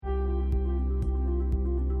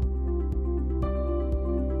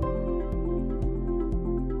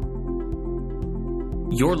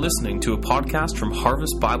You're listening to a podcast from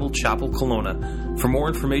Harvest Bible Chapel Kelowna. For more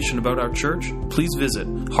information about our church, please visit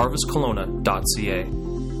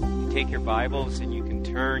harvestkelowna.ca. Take your Bibles and you can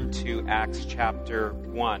turn to Acts chapter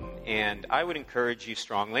 1. And I would encourage you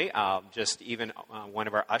strongly, one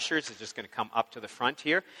of our ushers is just going to come up to the front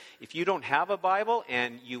here. If you don't have a Bible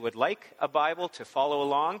and you would like a Bible to follow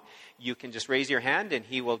along, you can just raise your hand and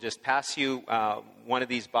he will just pass you one of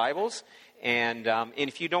these Bibles. And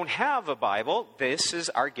if you don't have a Bible, this is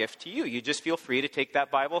our gift to you. You just feel free to take that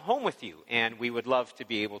Bible home with you. And we would love to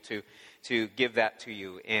be able to give that to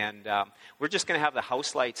you. And we're just going to have the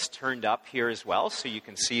house lights turned up here as well so you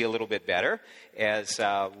can see a little bit better as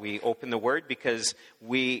we open the Word, because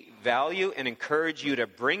we value and encourage you to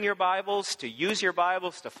bring your Bibles, to use your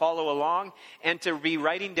Bibles, to follow along, and to be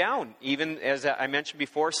writing down. Even as I mentioned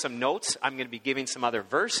before, some notes. I'm going to be giving some other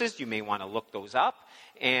verses. You may want to look those up.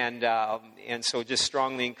 And so just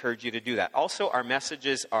strongly encourage you to do that. Also, our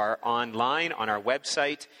messages are online on our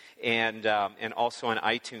website and also on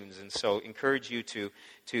iTunes. And so encourage you to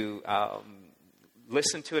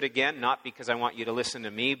listen to it again, not because I want you to listen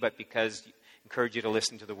to me, but because I encourage you to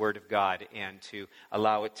listen to the Word of God and to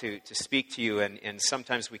allow it to speak to you. And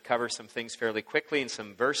sometimes we cover some things fairly quickly and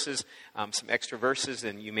some verses, some extra verses,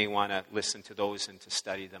 and you may want to listen to those and to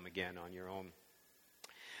study them again on your own.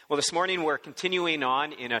 Well, this morning we're continuing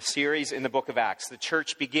on in a series in the book of Acts. The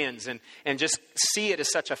church begins, and just see it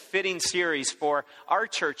as such a fitting series for our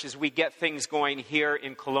church as we get things going here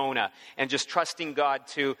in Kelowna, and just trusting God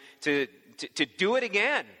to do it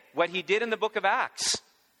again, what He did in the book of Acts.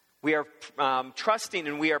 We are trusting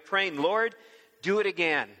and we are praying, Lord, do it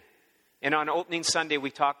again. And on opening Sunday,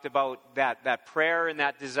 we talked about that prayer and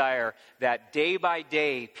that desire that day by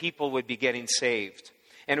day people would be getting saved.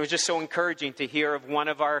 And it was just so encouraging to hear of one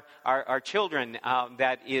of our children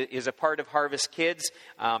that is a part of Harvest Kids.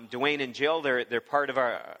 Dwayne and Jill, they're part of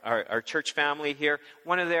our church family here.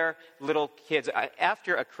 One of their little kids,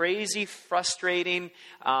 after a crazy, frustrating,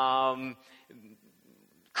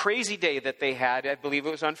 crazy day that they had, I believe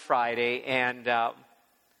it was on Friday, and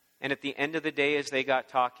at the end of the day, as they got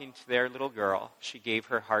talking to their little girl, she gave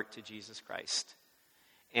her heart to Jesus Christ.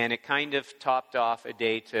 And it kind of topped off a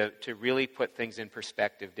day to really put things in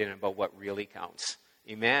perspective, didn't it, about what really counts.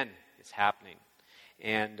 Amen. It's happening.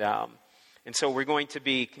 And so we're going to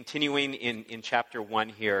be continuing in chapter 1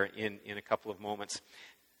 here in a couple of moments.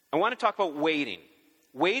 I want to talk about waiting.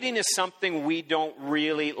 Waiting is something we don't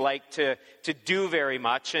really like to do very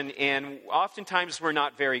much, and oftentimes we're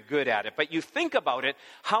not very good at it. But you think about it,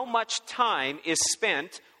 how much time is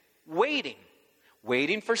spent waiting?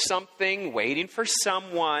 Waiting for something, waiting for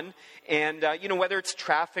someone, and whether it's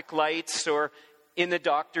traffic lights or in the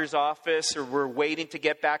doctor's office, or we're waiting to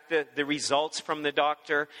get back the results from the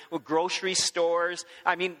doctor, or grocery stores.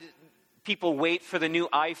 I mean, people wait for the new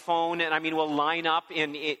iPhone, and we'll line up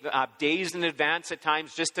in days in advance at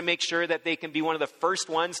times just to make sure that they can be one of the first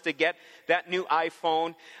ones to get that new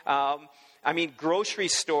iPhone. Grocery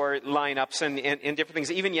store lineups and different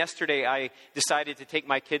things. Even yesterday, I decided to take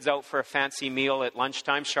my kids out for a fancy meal at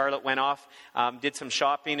lunchtime. Charlotte went off, did some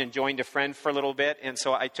shopping, and joined a friend for a little bit. And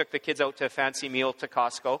so I took the kids out to a fancy meal to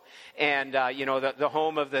Costco. And, the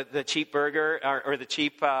home of the cheap burger or the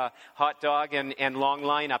cheap hot dog and long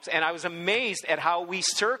lineups. And I was amazed at how we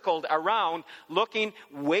circled around looking,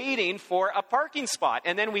 waiting for a parking spot.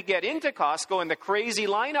 And then we get into Costco and the crazy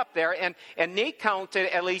lineup there. And Nate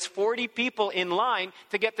counted at least 40 people in line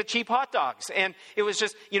to get the cheap hot dogs. And it was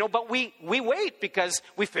just, but we wait because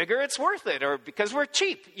we figure it's worth it, or because we're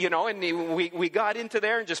cheap, and we got into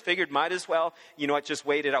there and just figured might as well, just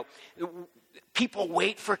wait it out. People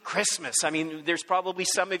wait for Christmas. There's probably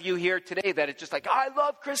some of you here today that it's just like, I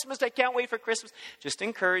love Christmas. I can't wait for Christmas. Just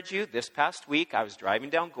encourage you. This past week, I was driving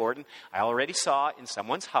down Gordon. I already saw in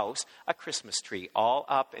someone's house a Christmas tree all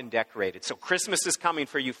up and decorated. So Christmas is coming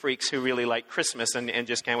for you freaks who really like Christmas and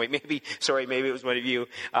just can't wait. Maybe it was one of you.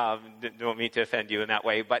 Don't mean to offend you in that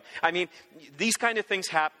way. But, these kind of things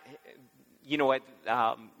happen.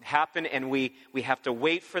 Happen, and we have to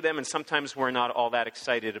wait for them, and sometimes we're not all that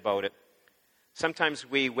excited about it. Sometimes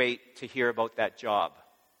we wait to hear about that job,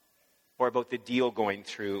 or about the deal going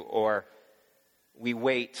through, or we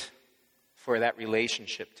wait for that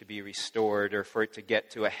relationship to be restored, or for it to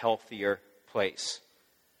get to a healthier place.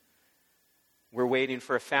 We're waiting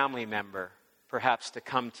for a family member, perhaps, to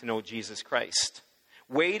come to know Jesus Christ.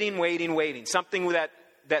 Waiting. Something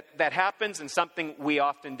that happens, and something we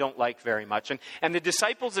often don't like very much. And the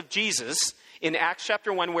disciples of Jesus in Acts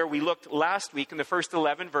chapter 1, where we looked last week in the first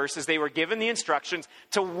 11 verses, they were given the instructions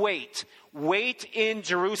to wait. Wait in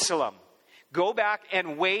Jerusalem. Go back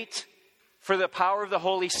and wait for the power of the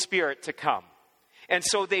Holy Spirit to come. And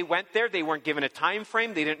so they went there. They weren't given a time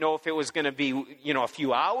frame. They didn't know if it was going to be, a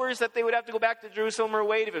few hours that they would have to go back to Jerusalem or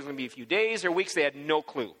wait, if it was going to be a few days or weeks. They had no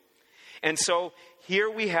clue. And so here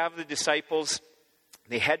we have the disciples.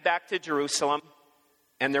 They head back to Jerusalem,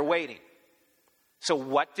 and they're waiting. So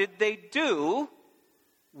what did they do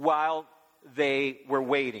while they were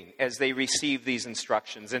waiting as they received these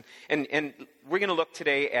instructions? And we're going to look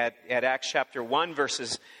today at Acts chapter 1,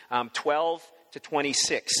 verses 12 to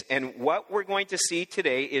 26. And what we're going to see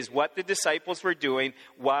today is what the disciples were doing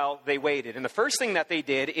while they waited. And the first thing that they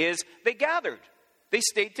did is they gathered. They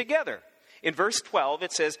stayed together. In verse 12,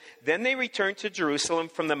 it says, "Then they returned to Jerusalem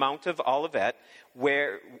from the Mount of Olivet,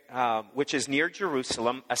 which is near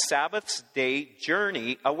Jerusalem, a Sabbath's day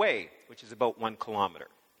journey away," which is about 1 kilometer.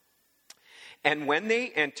 "And when they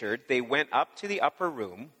entered, they went up to the upper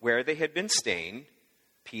room where they had been staying,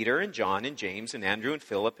 Peter and John and James and Andrew and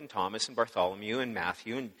Philip and Thomas and Bartholomew and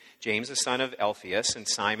Matthew and James the son of Alphaeus and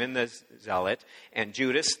Simon the Zealot and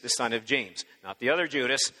Judas the son of James." Not the other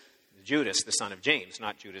Judas, Judas the son of James,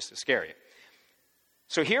 not Judas Iscariot.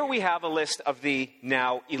 So here we have a list of the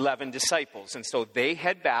now 11 disciples. And so they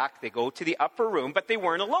head back, they go to the upper room, but they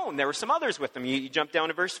weren't alone. There were some others with them. You jump down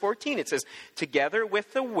to verse 14. It says, "Together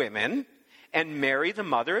with the women and Mary, the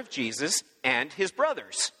mother of Jesus, and his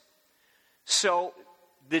brothers." So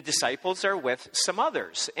the disciples are with some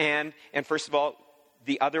others. And first of all,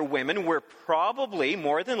 the other women were probably,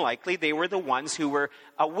 more than likely, they were the ones who were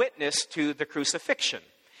a witness to the crucifixion.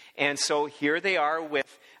 And so here they are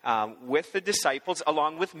with the disciples,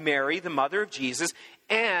 along with Mary, the mother of Jesus,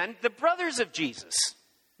 and the brothers of Jesus.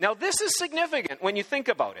 Now, this is significant when you think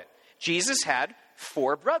about it. Jesus had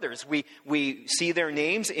 4 brothers. We see their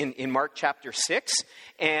names in Mark chapter 6,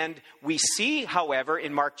 and we see, however,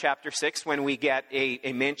 in Mark chapter 6, when we get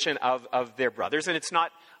a mention of their brothers, and it's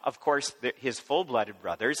not, of course, his full-blooded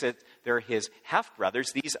brothers. They're his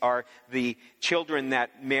half-brothers. These are the children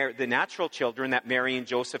the natural children that Mary and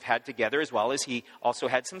Joseph had together, as well as he also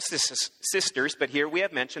had some sisters. But here we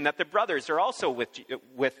have mentioned that the brothers are also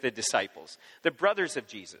with the disciples, the brothers of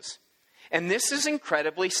Jesus. And this is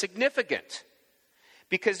incredibly significant,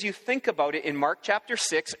 because you think about it, in Mark chapter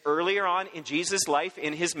 6, earlier on in Jesus' life,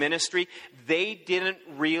 in his ministry, they didn't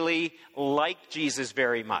really like Jesus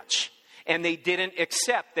very much. And they didn't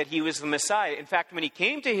accept that he was the Messiah. In fact, when he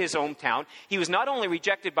came to his hometown, he was not only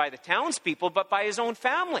rejected by the townspeople, but by his own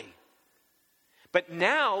family. But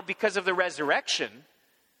now, because of the resurrection,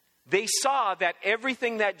 they saw that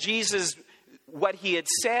everything that Jesus, what he had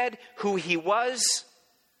said, who he was,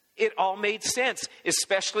 it all made sense.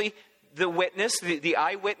 Especially the witness, the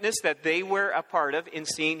eyewitness that they were a part of in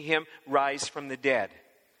seeing him rise from the dead.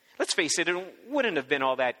 Let's face it, it wouldn't have been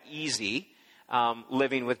all that easy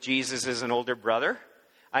living with Jesus as an older brother.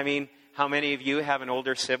 I mean, how many of you have an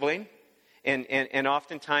older sibling? And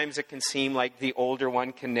oftentimes it can seem like the older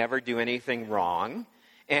one can never do anything wrong.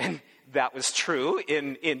 And that was true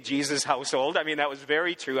in Jesus' household. I mean, that was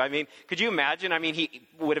very true. I mean, could you imagine? I mean, he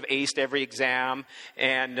would have aced every exam.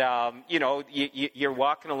 And, you're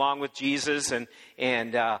walking along with Jesus, and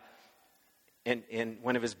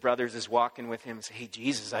one of his brothers is walking with him and says, "Hey,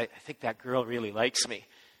 Jesus, I think that girl really likes me."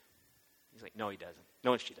 He's like, "No, he doesn't.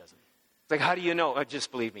 No, she doesn't." It's like, "How do you know?" "Oh,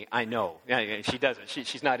 just believe me, I know." Yeah, she doesn't.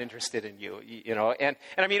 She's not interested in you, And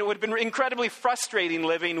I mean, it would have been incredibly frustrating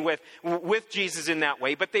living with Jesus in that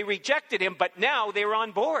way. But they rejected him. But now they were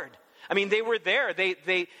on board. I mean, they were there.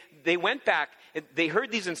 They went back. They heard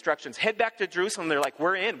these instructions. Head back to Jerusalem. They're like,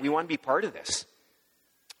 "We're in. We want to be part of this."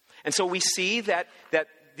 And so we see that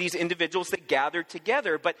these individuals that gathered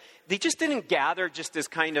together, but they just didn't gather just as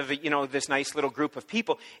kind of, this nice little group of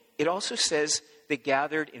people. It also says they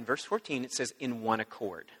gathered, in verse 14, it says in one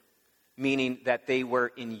accord, meaning that they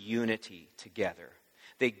were in unity together.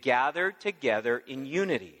 They gathered together in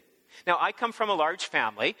unity. Now, I come from a large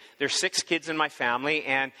family. There's 6 kids in my family,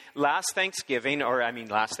 and last weekend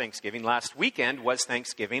was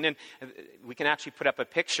Thanksgiving, and we can actually put up a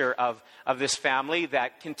picture of this family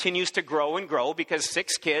that continues to grow and grow, because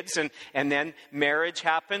 6 kids, and then marriage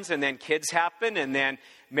happens, and then kids happen, and then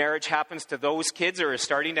marriage happens to those kids, or is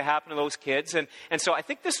starting to happen to those kids. And so I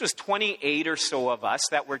think this was 28 or so of us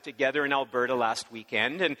that were together in Alberta last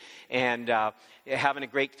weekend, and having a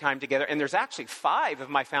great time together. And there's actually 5 of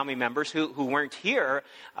my family members who weren't here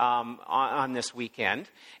on this weekend.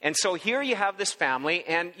 And so here you have this family,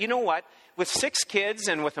 and you know what? With 6 kids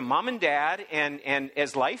and with a mom and dad, and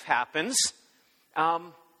as life happens,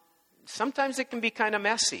 sometimes it can be kind of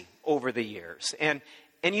messy over the years. And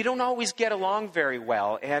you don't always get along very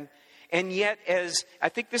well. And And yet, as I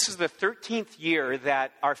think this is the 13th year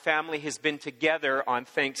that our family has been together on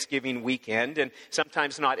Thanksgiving weekend, and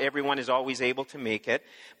sometimes not everyone is always able to make it.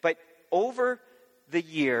 But over the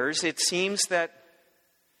years, it seems that,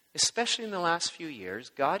 especially in the last few years,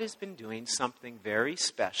 God has been doing something very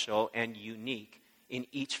special and unique in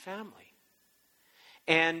each family.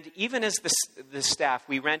 And even as the staff,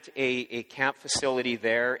 we rent a camp facility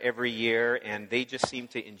there every year, and they just seem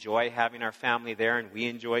to enjoy having our family there, and we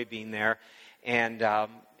enjoy being there. And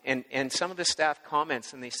some of the staff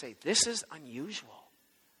comments, and they say, this is unusual.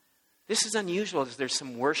 This is unusual as there's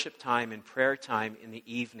some worship time and prayer time in the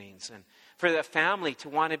evenings, and for the family to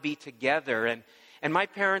want to be together. And my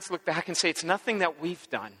parents look back and say, it's nothing that we've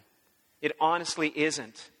done. It honestly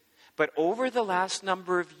isn't. But over the last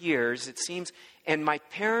number of years, it seems, and my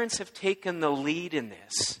parents have taken the lead in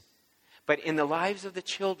this, but in the lives of the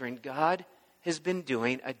children, God has been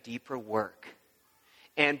doing a deeper work.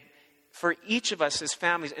 And for each of us as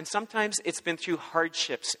families, and sometimes it's been through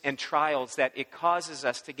hardships and trials that it causes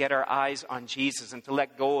us to get our eyes on Jesus and to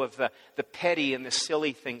let go of the petty and the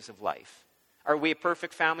silly things of life. Are we a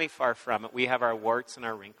perfect family? Far from it. We have our warts and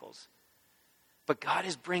our wrinkles. But God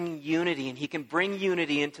is bringing unity, and He can bring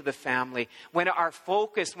unity into the family when our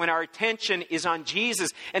focus, when our attention is on Jesus.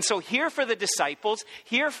 And so here for the disciples,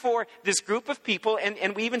 here for this group of people,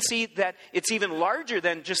 and we even see that it's even larger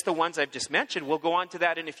than just the ones I've just mentioned. We'll go on to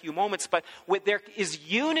that in a few moments. But there is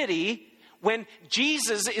unity when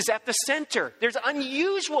Jesus is at the center. There's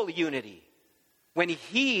unusual unity when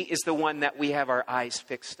He is the one that we have our eyes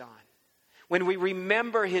fixed on. When we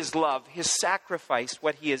remember His love, His sacrifice,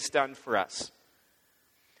 what He has done for us.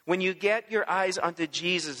 When you get your eyes onto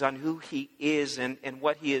Jesus, on who He is and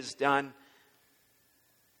what He has done,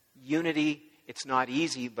 unity, it's not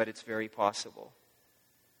easy, but it's very possible.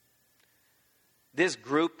 This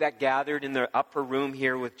group that gathered in the upper room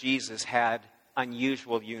here with Jesus had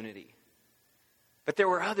unusual unity. But there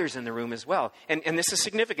were others in the room as well. And this is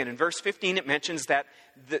significant. In verse 15, it mentions that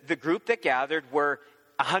the group that gathered were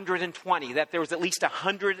 120, that there was at least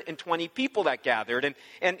 120 people that gathered.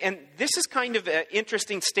 And this is kind of an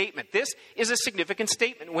interesting statement. This is a significant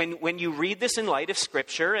statement when you read this in light of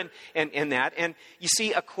Scripture and that. And you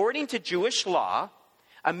see, according to Jewish law,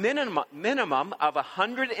 a minimum of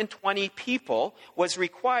 120 people was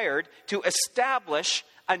required to establish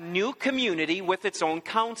a new community with its own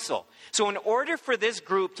council. So in order for this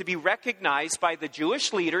group to be recognized by the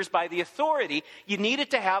Jewish leaders, by the authority, you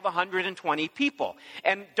needed to have 120 people.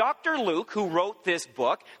 And Dr. Luke, who wrote this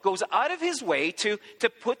book, goes out of his way to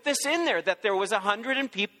put this in there, that there was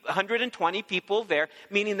 120 people there,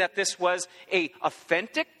 meaning that this was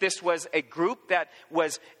this was a group that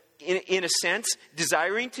was in a sense,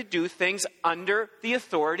 desiring to do things under the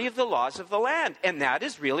authority of the laws of the land. And that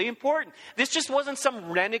is really important. This just wasn't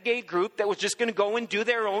some renegade group that was just going to go and do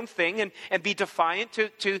their own thing and be defiant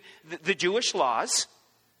to the Jewish laws.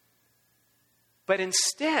 But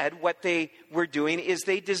instead, what they were doing is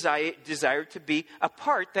they desired to be a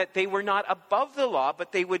part, that they were not above the law,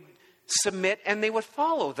 but they would submit and they would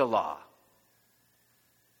follow the law.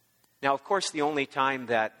 Now, of course, the only time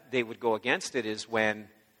that they would go against it is when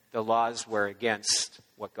the laws were against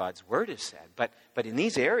what God's word has said. But in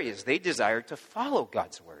these areas, they desired to follow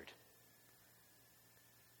God's word.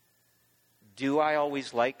 Do I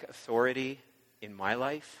always like authority in my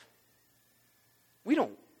life? We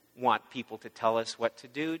don't want people to tell us what to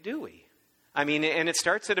do we? I mean, and it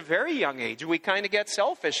starts at a very young age. We kind of get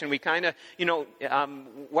selfish, and we kind of,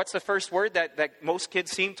 what's the first word that most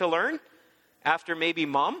kids seem to learn? After maybe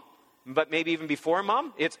mom, but maybe even before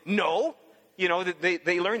mom, it's no.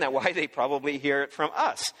 They learn that. Why? They probably hear it from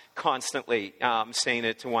us constantly saying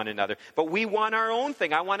it to one another. But we want our own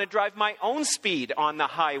thing. I want to drive my own speed on the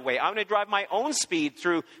highway. I want to drive my own speed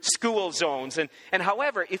through school zones. And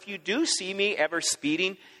however, if you do see me ever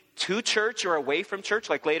speeding to church or away from church,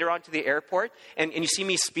 like later on to the airport, and you see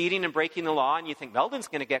me speeding and breaking the law, and you think, Meldon's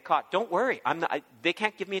going to get caught. Don't worry. They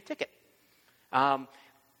can't give me a ticket.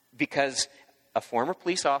 Because a former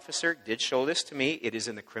police officer did show this to me. It is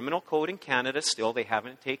in the criminal code in Canada still. They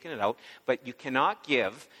haven't taken it out. But you cannot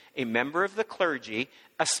give a member of the clergy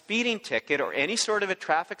a speeding ticket or any sort of a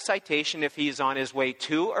traffic citation if he's on his way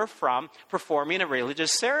to or from performing a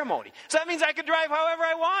religious ceremony. So that means I can drive however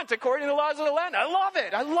I want according to the laws of the land. I love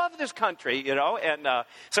it. I love this country, And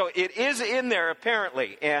so it is in there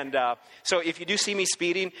apparently. And so if you do see me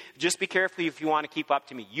speeding, just be careful if you want to keep up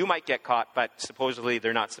to me. You might get caught, but supposedly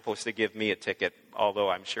they're not supposed to give me a ticket, although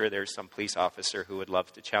I'm sure there's some police officer who would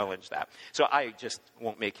love to challenge that. So I just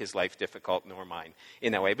won't make his life difficult, nor mine,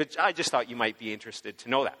 in that way. But I just thought you might be interested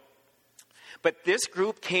to know that. But this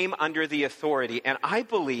group came under the authority, and I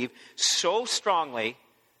believe so strongly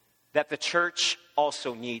that the church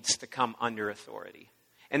also needs to come under authority.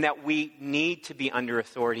 And that we need to be under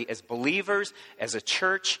authority as believers, as a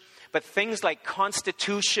church. But things like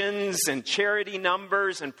constitutions and charity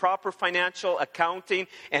numbers and proper financial accounting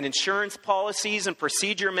and insurance policies and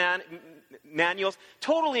procedure manuals,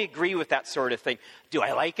 totally agree with that sort of thing. Do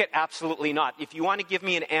I like it? Absolutely not. If you want to give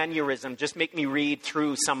me an aneurysm, just make me read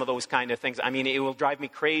through some of those kind of things. I mean, it will drive me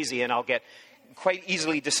crazy and I'll get quite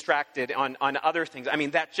easily distracted on other things. I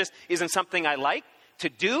mean, that just isn't something I like to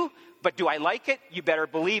do. But do I like it? You better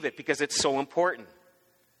believe it, because it's so important.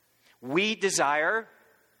 We desire,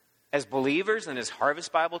 as believers and as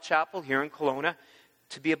Harvest Bible Chapel here in Kelowna,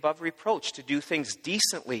 to be above reproach, to do things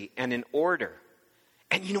decently and in order.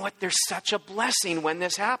 And you know what? There's such a blessing when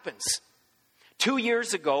this happens. 2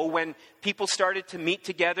 years ago, when people started to meet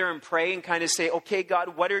together and pray and kind of say, okay,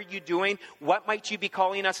 God, what are you doing? What might you be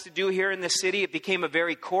calling us to do here in the city? It became a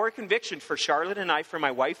very core conviction for Charlotte and I, for my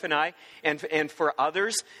wife and I, and for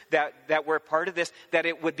others that were a part of this, that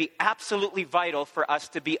it would be absolutely vital for us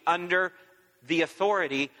to be under the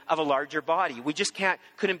authority of a larger body. We just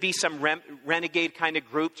couldn't be some renegade kind of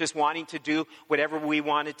group just wanting to do whatever we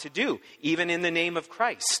wanted to do, even in the name of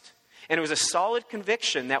Christ. And it was a solid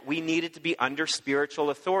conviction that we needed to be under spiritual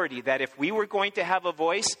authority, that if we were going to have a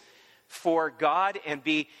voice for God and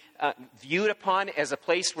be viewed upon as a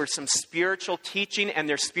place where some spiritual teaching and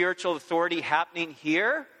there's spiritual authority happening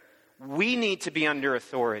here, we need to be under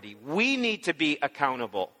authority. We need to be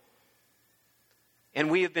accountable. And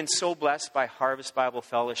we have been so blessed by Harvest Bible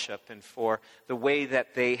Fellowship and for the way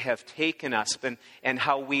that they have taken us and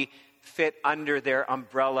how we fit under their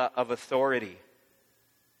umbrella of authority.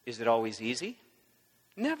 Is it always easy?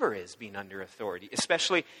 Never is being under authority,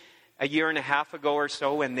 especially a year and a half ago or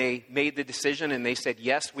so when they made the decision and they said,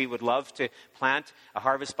 yes, we would love to plant a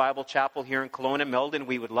Harvest Bible Chapel here in Kelowna. Meldon,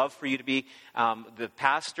 we would love for you to be the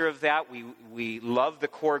pastor of that. We love the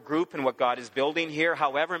core group and what God is building here.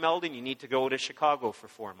 However, Meldon, you need to go to Chicago for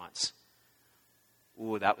 4 months.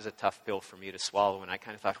 Ooh, that was a tough pill for me to swallow. And I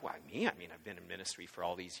kind of thought, why me? I mean, I've been in ministry for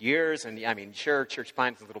all these years. And I mean, sure, church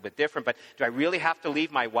plant is a little bit different. But do I really have to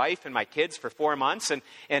leave my wife and my kids for 4 months?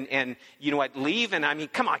 And you know what, leave? And I mean,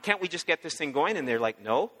 come on, can't we just get this thing going? And they're like,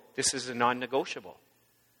 no, this is a non-negotiable.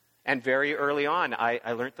 And very early on,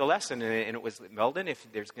 I learned the lesson. And it was, Meldon,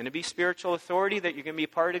 if there's going to be spiritual authority that you're going to be a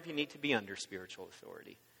part of, you need to be under spiritual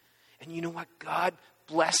authority. And you know what? God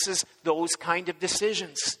blesses those kind of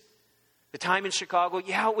decisions. The time in Chicago,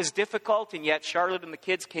 yeah, it was difficult, and yet Charlotte and the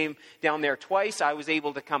kids came down there twice. I was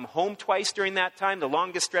able to come home twice during that time. The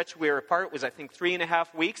longest stretch we were apart was, I think,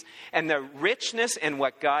 3.5 weeks. And the richness and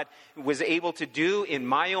what God was able to do in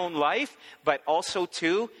my own life, but also,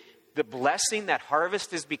 too, the blessing that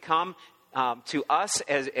Harvest has become to us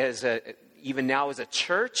even now as a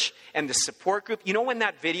church, and the support group. You know, when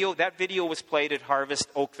that video was played at Harvest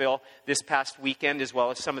Oakville this past weekend, as well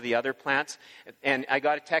as some of the other plants. And I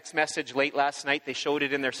got a text message late last night. They showed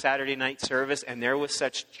it in their Saturday night service, and there was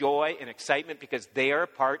such joy and excitement because they are a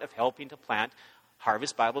part of helping to plant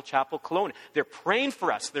Harvest Bible Chapel Kelowna. They're praying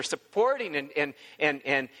for us. They're supporting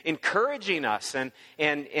and encouraging us. And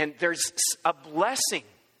there's a blessing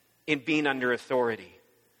in being under authority.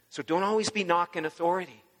 So don't always be knocking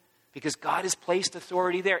authority, because God has placed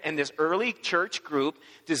authority there. And this early church group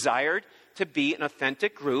desired to be an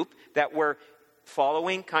authentic group that were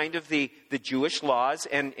following kind of the Jewish laws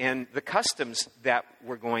and the customs that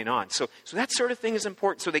were going on. So that sort of thing is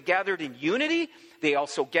important. So they gathered in unity. They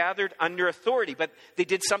also gathered under authority. But they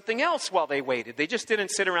did something else while they waited. They just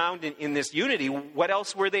didn't sit around in this unity. What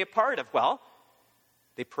else were they a part of? Well,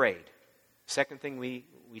 they prayed. Second thing we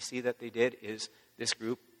see that they did is this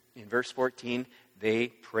group, in verse 14, they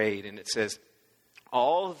prayed. And it says,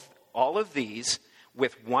 all of these,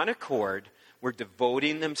 with one accord, were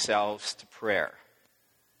devoting themselves to prayer.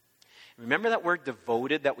 Remember that word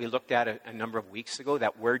devoted that we looked at a number of weeks ago?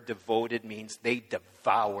 That word devoted means they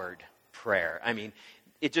devoured prayer. I mean,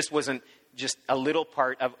 it just wasn't just a little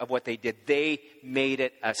part of what they did. They made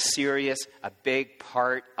it a big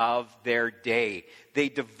part of their day. They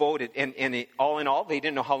devoted, and all in all, they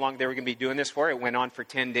didn't know how long they were going to be doing this for. It went on for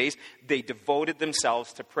 10 days. They devoted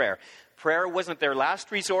themselves to prayer. Prayer wasn't their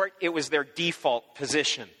last resort. It was their default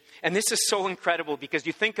position. And this is so incredible because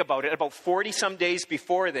you think about it, about 40-some days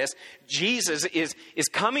before this, Jesus is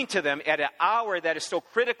coming to them at an hour that is so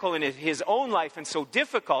critical in his own life and so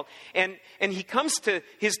difficult. And he comes to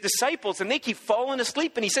his disciples and they keep falling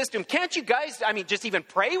asleep. And he says to them, can't you guys, just even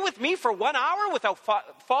pray with me for 1 hour without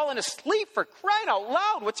falling asleep? For crying out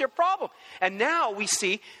loud, what's your problem? And now we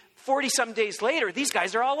see 40-some days later, these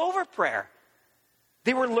guys are all over prayer.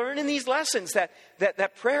 They were learning these lessons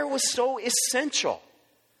that prayer was so essential.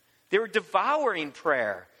 They were devouring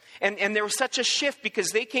prayer. And there was such a shift because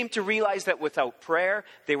they came to realize that without prayer,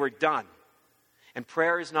 they were done. And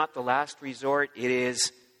prayer is not the last resort. It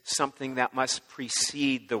is something that must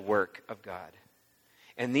precede the work of God.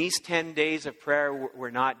 And these 10 days of prayer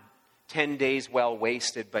were not 10 days well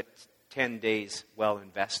wasted, but 10 days well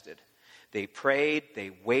invested. They prayed,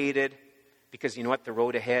 they waited, because you know what? The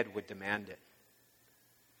road ahead would demand it.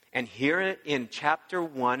 And here in chapter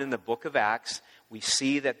 1 in the book of Acts, we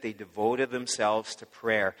see that they devoted themselves to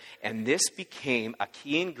prayer. And this became a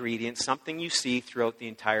key ingredient, something you see throughout the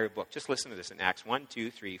entire book. Just listen to this in Acts 1,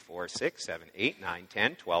 2, 3, 4, 6, 7, 8, 9,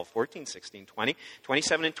 10, 12, 14, 16, 20,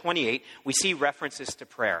 27, and 28. We see references to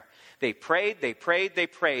prayer. They prayed, they prayed, they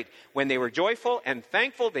prayed. When they were joyful and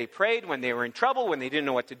thankful, they prayed. When they were in trouble, when they didn't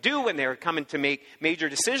know what to do, when they were coming to make major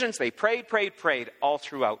decisions, they prayed, prayed, prayed all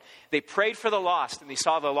throughout. They prayed for the lost, and they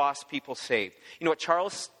saw the lost people saved. You know what?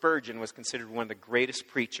 Charles Spurgeon was considered one of the greatest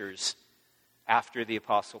preachers after the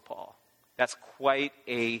Apostle Paul. That's quite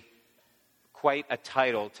a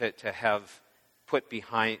title to have put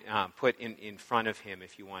in front of him,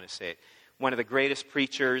 if you want to say it. One of the greatest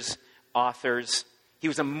preachers, authors. He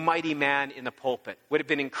was a mighty man in the pulpit. Would have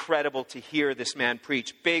been incredible to hear this man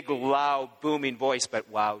preach. Big, loud, booming voice, but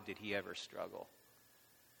wow, did he ever struggle.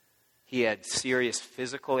 He had serious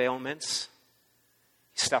physical ailments.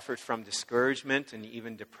 He suffered from discouragement and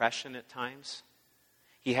even depression at times.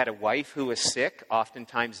 He had a wife who was sick,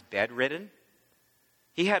 oftentimes bedridden.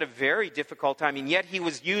 He had a very difficult time, and yet he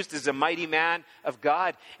was used as a mighty man of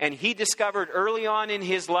God. And he discovered early on in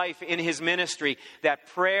his life, in his ministry, that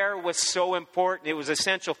prayer was so important. It was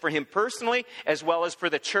essential for him personally, as well as for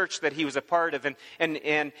the church that he was a part of.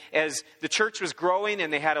 And as the church was growing,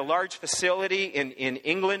 and they had a large facility in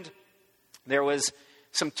England, there was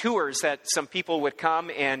some tours that some people would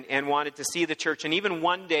come and wanted to see the church. And even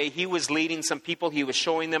one day, he was leading some people. He was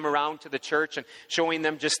showing them around to the church and showing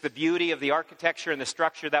them just the beauty of the architecture and the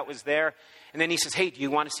structure that was there. And then he says, hey, do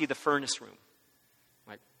you want to see the furnace room?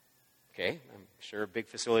 I'm like, okay, I'm sure a big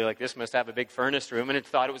facility like this must have a big furnace room. And I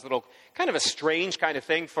thought it was a little, kind of a strange kind of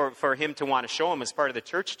thing for him to want to show him as part of the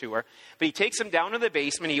church tour. But he takes them down to the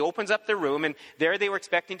basement. He opens up the room, and there they were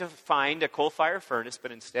expecting to find a coal-fired furnace.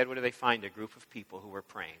 But instead, what do they find? A group of people who were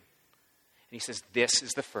praying. And he says, this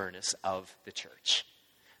is the furnace of the church.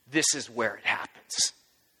 This is where it happens.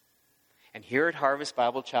 And here at Harvest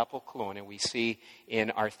Bible Chapel Kelowna, we see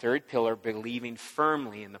in our third pillar, believing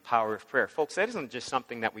firmly in the power of prayer. Folks, that isn't just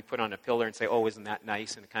something that we put on a pillar and say, oh, isn't that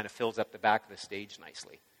nice? And it kind of fills up the back of the stage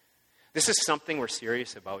nicely. This is something we're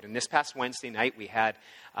serious about. And this past Wednesday night, we had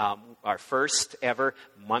our first ever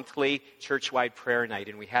monthly church-wide prayer night.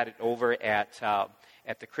 And we had it over at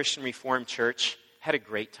the Christian Reformed Church. Had a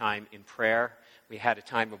great time in prayer. We had a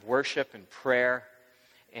time of worship and prayer.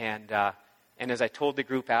 And as I told the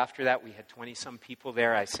group after that, we had 20-some people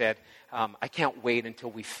there. I said, I can't wait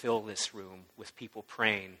until we fill this room with people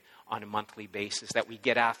praying on a monthly basis, that we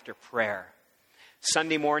get after prayer.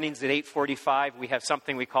 Sunday mornings at 8:45, we have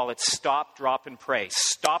something we call it Stop, Drop, and Pray.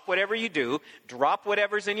 Stop whatever you do, drop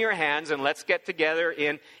whatever's in your hands, and let's get together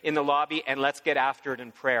in the lobby, and let's get after it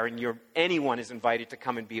in prayer. And anyone is invited to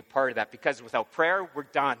come and be a part of that, because without prayer, we're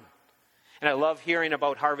done. And I love hearing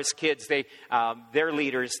about Harvest Kids. Their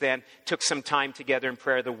leaders then took some time together in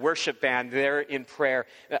prayer. The worship band, they're in prayer.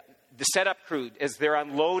 The setup crew, as they're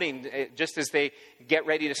unloading, just as they get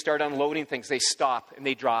ready to start unloading things, they stop and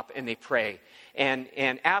they drop and they pray. And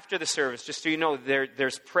after the service, just so you know,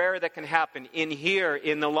 there's prayer that can happen in here,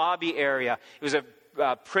 in the lobby area. It was a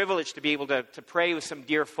privilege to be able to pray with some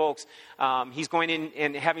dear folks. He's going in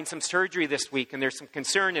and having some surgery this week, and there's some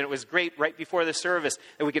concern, and it was great right before the service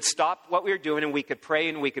that we could stop what we were doing and we could pray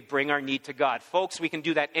and we could bring our need to God. Folks, we can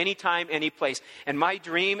do that anytime, any place. And my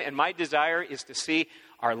dream and my desire is to see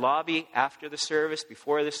our lobby after the service,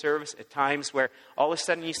 before the service, at times where all of a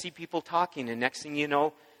sudden you see people talking, and next thing you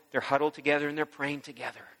know, they're huddled together and they're praying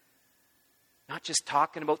together. Not just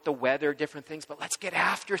talking about the weather, different things, but let's get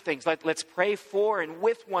after things. Let's pray for and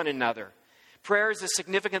with one another. Prayer is a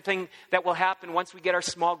significant thing that will happen once we get our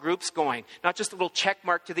small groups going. Not just a little check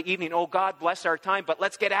mark to the evening, oh, God bless our time, but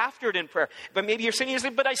let's get after it in prayer. But maybe you're saying,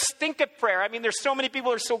 but I stink at prayer. I mean, there's so many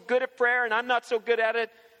people who are so good at prayer and I'm not so good at it.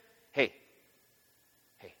 Hey,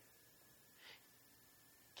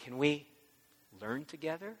 can we learn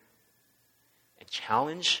together and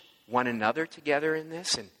challenge one another together in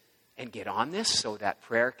this and get on this so that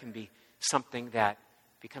prayer can be something that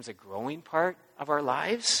becomes a growing part of our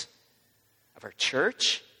lives, of our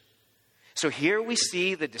church? So here we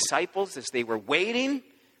see the disciples as they were waiting.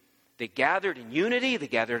 They gathered in unity. They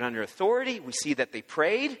gathered under authority. We see that they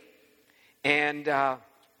prayed. And the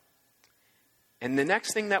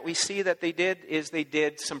next thing that we see that they did is they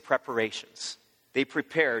did some preparations. They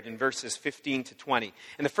prepared in verses 15 to 20.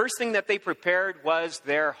 And the first thing that they prepared was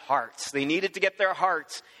their hearts. They needed to get their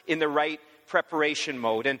hearts in the right preparation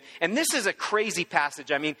mode. And this is a crazy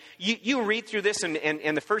passage. I mean, you read through this,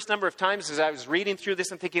 and the first number of times as I was reading through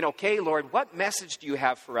this, I'm thinking, okay, Lord, what message do you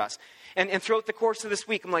have for us? And throughout the course of this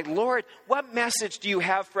week, I'm like, Lord, what message do you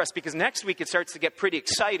have for us? Because next week it starts to get pretty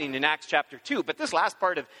exciting in Acts chapter 2. But this last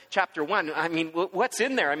part of chapter 1, I mean, what's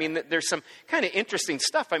in there? I mean, there's some kind of interesting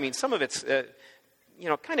stuff. I mean, some of it's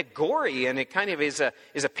kind of gory, and it kind of is a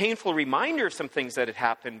painful reminder of some things that had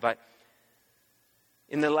happened. But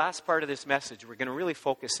in the last part of this message, we're going to really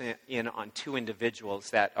focus in on two individuals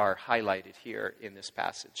that are highlighted here in this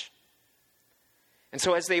passage. And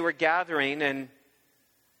so as they were gathering and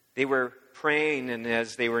they were praying, and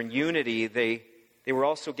as they were in unity, they were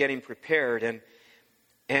also getting prepared.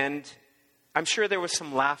 And I'm sure there was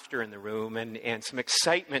some laughter in the room and some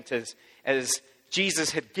excitement as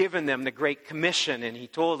Jesus had given them the Great Commission, and he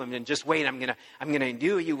told them, and just wait, I'm going to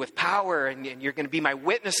endue you with power, and you're going to be my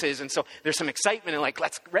witnesses. And so there's some excitement and like,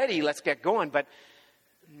 let's get going. But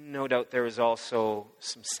no doubt there was also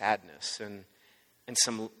some sadness and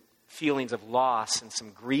some feelings of loss and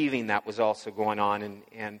some grieving that was also going on,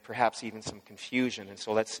 and perhaps even some confusion. And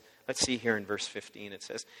so let's see here in verse 15. It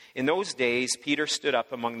says, "In those days Peter stood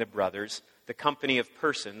up among the brothers. The company of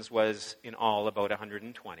persons was in all about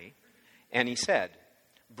 120. And he said,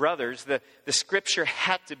 'Brothers, the scripture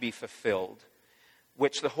had to be fulfilled,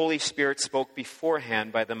 which the Holy Spirit spoke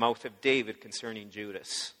beforehand by the mouth of David concerning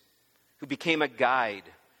Judas, who became a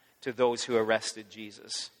guide to those who arrested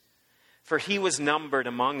Jesus. For he was numbered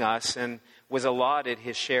among us and was allotted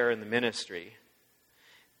his share in the ministry.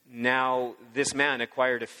 Now this man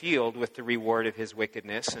acquired a field with the reward of his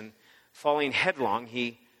wickedness, and falling headlong,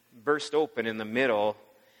 he burst open in the middle,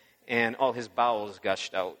 and all his bowels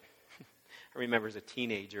gushed out.'" I remember as a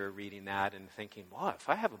teenager reading that and thinking, wow, if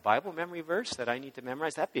I have a Bible memory verse that I need to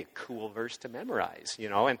memorize, that'd be a cool verse to memorize,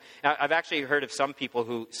 And I've actually heard of some people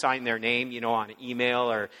who sign their name, on an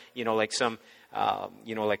email or, like some,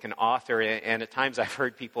 like an author. And at times I've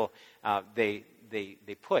heard people, they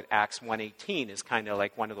put Acts 1:18 as kind of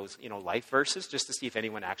like one of those, life verses, just to see if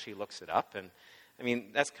anyone actually looks it up. And I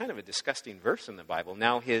mean, that's kind of a disgusting verse in the Bible.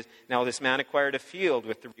 Now this man acquired a field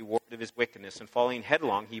with the reward of his wickedness, and falling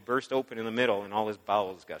headlong, he burst open in the middle, and all his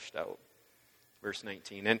bowels gushed out. Verse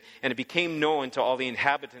 19, and it became known to all the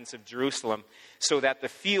inhabitants of Jerusalem, so that the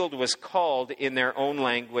field was called in their own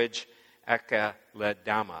language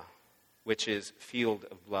Akeledama, which is field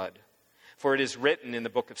of blood. For it is written in the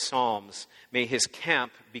book of Psalms, "May his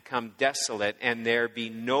camp become desolate, and there be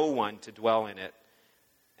no one to dwell in it,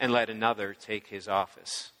 and let another take his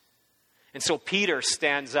office." And so Peter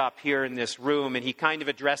stands up here in this room, and he kind of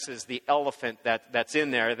addresses the elephant that's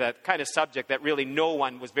in there, that kind of subject that really no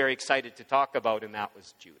one was very excited to talk about, and that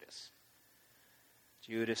was Judas.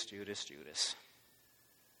 Judas.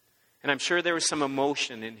 And I'm sure there was some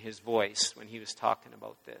emotion in his voice when he was talking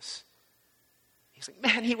about this. He's like,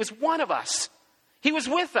 man, he was one of us. He was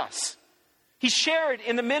with us. He shared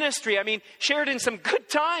in the ministry. I mean, shared in some good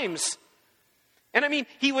times. And I mean,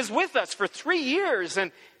 he was with us for 3 years,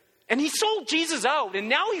 and he sold Jesus out, and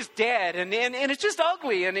now he's dead, and it's just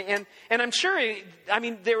ugly. And I'm sure,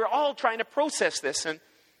 they were all trying to process this.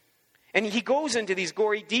 And he goes into these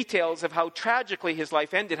gory details of how tragically his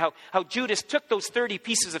life ended, how Judas took those 30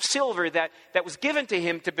 pieces of silver that was given to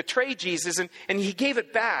him to betray Jesus, and he gave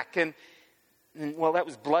it back. And well, that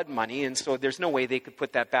was blood money, and so there's no way they could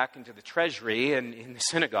put that back into the treasury and in the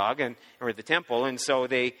synagogue or the temple. And so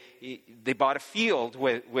they bought a field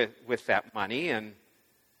with that money, and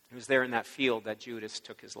it was there in that field that Judas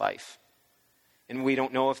took his life. And we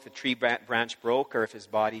don't know if the tree branch broke or if his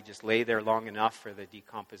body just lay there long enough for the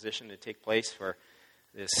decomposition to take place for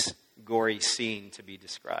this gory scene to be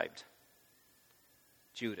described.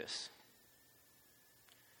 Judas.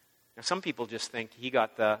 Now, some people just think he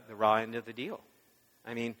got the raw end of the deal.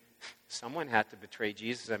 I mean, someone had to betray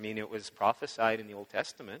Jesus. I mean, it was prophesied in the Old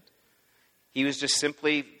Testament. He was just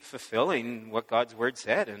simply fulfilling what God's word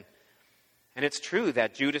said. And it's true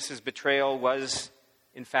that Judas's betrayal was,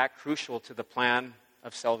 in fact, crucial to the plan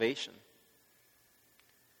of salvation.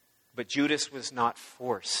 But Judas was not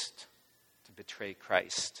forced to betray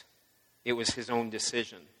Christ. It was his own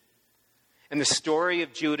decision. And the story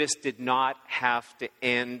of Judas did not have to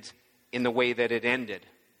end in the way that it ended.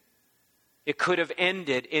 It could have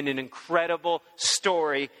ended in an incredible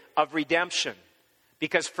story of redemption,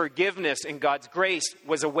 because forgiveness and God's grace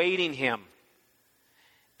was awaiting him.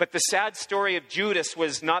 But the sad story of Judas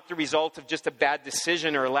was not the result of just a bad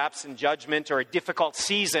decision or a lapse in judgment or a difficult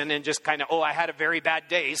season and just kind of, I had a very bad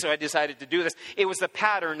day, so I decided to do this. It was the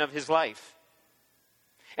pattern of his life.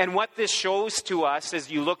 And what this shows to us as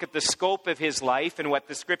you look at the scope of his life and what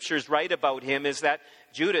the scriptures write about him is that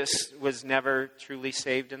Judas was never truly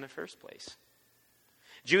saved in the first place.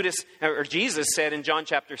 Jesus said in John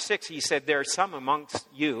chapter 6, he said, there are some amongst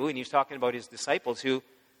you, and he's talking about his disciples, who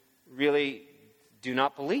really do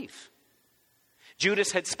not believe.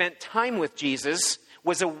 Judas had spent time with Jesus,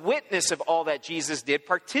 was a witness of all that Jesus did,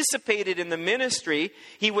 participated in the ministry.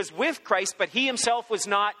 He was with Christ, but he himself was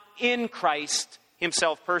not in Christ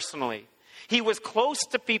himself personally. He was close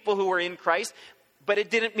to people who were in Christ, but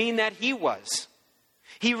it didn't mean that he was.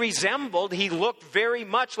 He looked very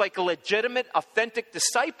much like a legitimate, authentic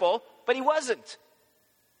disciple, but he wasn't.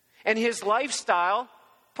 And his lifestyle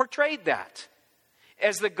portrayed that.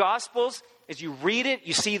 As the Gospels, as you read it,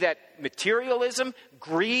 you see that materialism,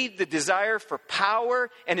 greed, the desire for power,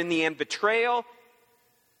 and in the end, betrayal,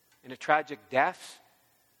 and a tragic death.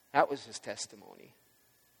 That was his testimony.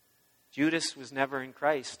 Judas was never in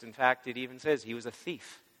Christ. In fact, it even says he was a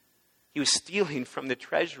thief. He was stealing from the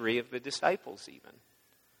treasury of the disciples even.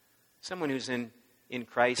 Someone who's in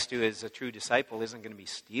Christ who is a true disciple isn't going to be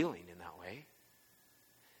stealing in that way.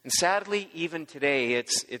 And sadly, even today,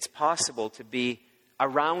 it's possible to be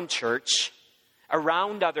around church,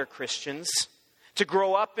 around other Christians, to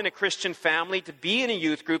grow up in a Christian family, to be in a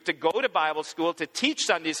youth group, to go to Bible school, to teach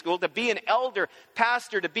Sunday school, to be an elder,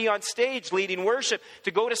 pastor, to be on stage leading worship, to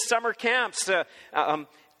go to summer camps, to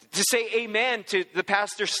say amen to the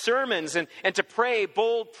pastor's sermons and to pray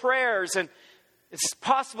bold prayers. And it's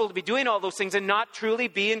possible to be doing all those things and not truly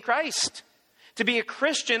be in Christ. To be a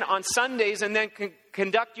Christian on Sundays and then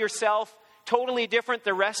conduct yourself totally different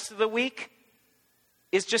the rest of the week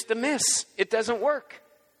is just a miss. It doesn't work.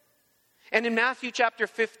 And in Matthew chapter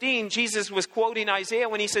 15, Jesus was quoting Isaiah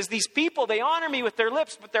when he says, these people, they honor me with their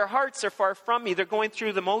lips, but their hearts are far from me. They're going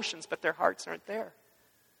through the motions, but their hearts aren't there.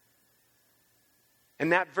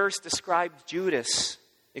 And that verse described Judas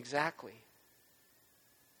exactly.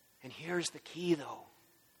 And here's the key, though.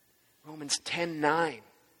 Romans 10:9.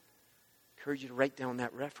 Encourage you to write down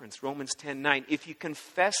that reference. Romans 10:9. If you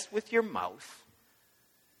confess with your mouth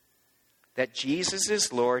that Jesus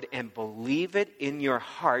is Lord and believe it in your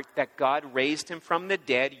heart that God raised him from the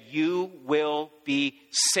dead, you will be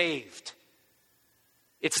saved.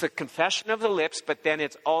 It's the confession of the lips, but then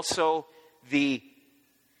it's also the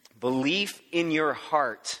belief in your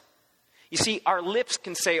heart. You see, our lips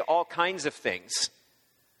can say all kinds of things.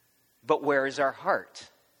 But where is our heart?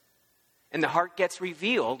 And the heart gets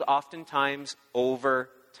revealed oftentimes over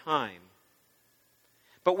time.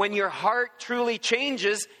 But when your heart truly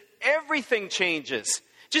changes, everything changes.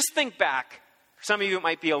 Just think back. For some of you, it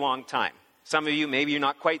might be a long time. Some of you, maybe you're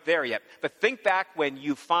not quite there yet. But think back when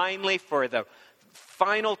you finally, for the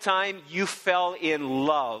final time, you fell in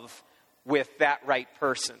love with that right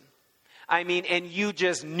person. And you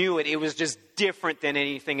just knew it. It was just different than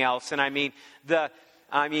anything else. And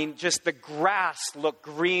just the grass looked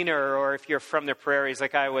greener, or if you're from the prairies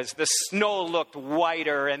like I was, the snow looked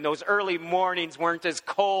whiter, and those early mornings weren't as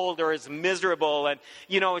cold or as miserable. And,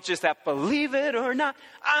 it's just that, believe it or not,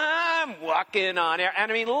 I'm walking on air.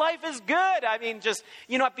 And life is good.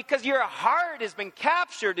 Because your heart has been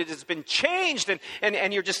captured, it has been changed,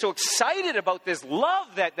 and you're just so excited about this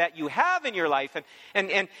love that you have in your life.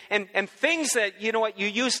 And things that, you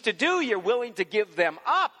used to do, you're willing to give them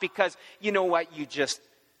up because, you're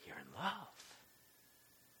in love.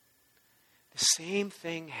 The same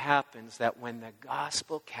thing happens that when the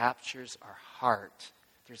gospel captures our heart,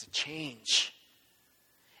 there's a change.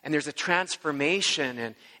 And there's a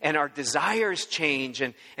transformation, and our desires change,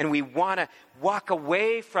 and we want to walk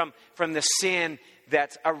away from the sin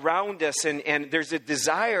that's around us, and there's a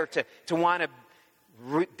desire to want to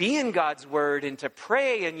be in God's Word and to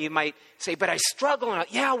pray. And you might say, but I struggle. And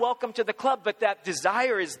yeah, welcome to the club. But that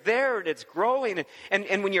desire is there and it's growing.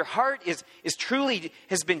 And when your heart is truly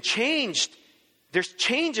has been changed, there's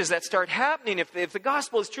changes that start happening. If the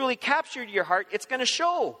gospel is truly captured your heart, it's going to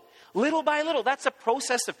show little by little. That's a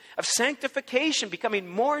process of sanctification, becoming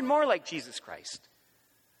more and more like Jesus Christ.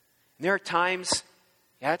 And there are times,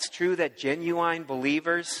 it's true that genuine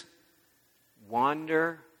believers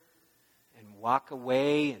wander and walk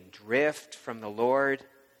away and drift from the Lord,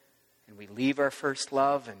 and we leave our first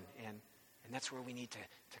love, and that's where we need to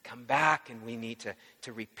come back, and we need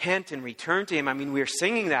to repent and return to Him. We were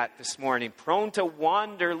singing that this morning. Prone to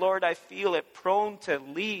wander, Lord, I feel it. Prone to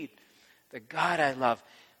lead the God I love.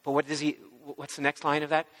 But what's the next line of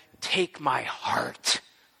that? Take my heart,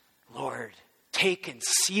 Lord. take and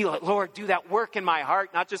seal it. Lord, do that work in my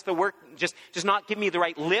heart, not just the work, just not give me the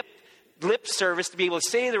right lip service to be able to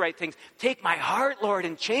say the right things. Take my heart, Lord,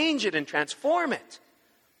 and change it and transform it.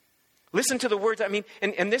 Listen to the words. I mean,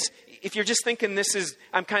 and this, if you're just thinking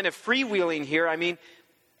I'm kind of freewheeling here, I mean,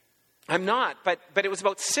 I'm not. But it was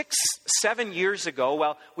about 6-7 years ago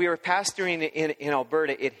while we were pastoring in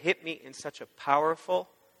Alberta, it hit me in such a powerful,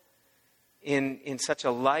 in such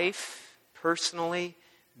a life, personally,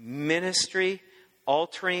 ministry,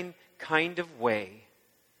 altering kind of way.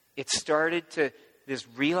 It started to, this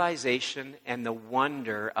realization and the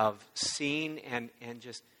wonder of seeing and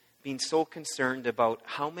just being so concerned about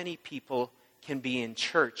how many people can be in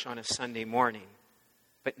church on a Sunday morning,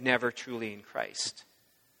 but never truly in Christ.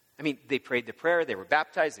 I mean, they prayed the prayer, they were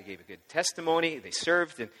baptized, they gave a good testimony, they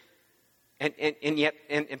served, and yet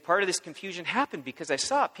part of this confusion happened because I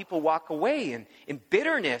saw people walk away in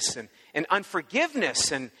bitterness and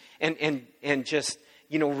unforgiveness and just,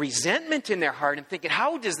 resentment in their heart and thinking,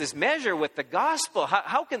 how does this measure with the gospel?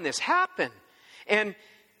 How can this happen? And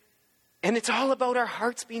it's all about our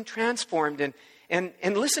hearts being transformed. And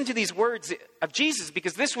listen to these words of Jesus,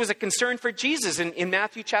 because this was a concern for Jesus. In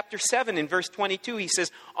Matthew chapter 7, in verse 22, he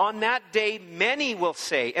says, on that day many will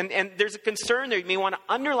say, and there's a concern there. You may want to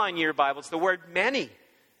underline in your Bibles the word many.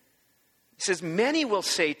 He says, many will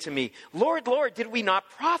say to me, Lord, Lord, did we not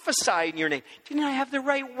prophesy in your name? Didn't I have the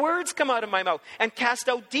right words come out of my mouth and cast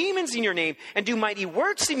out demons in your name and do mighty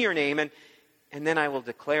works in your name? And then I will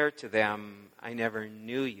declare to them, I never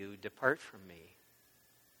knew you. Depart from me.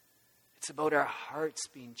 It's about our hearts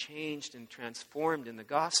being changed and transformed in the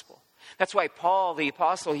gospel. That's why Paul, the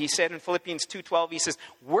apostle, he said in Philippians 2:12, he says,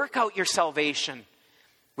 work out your salvation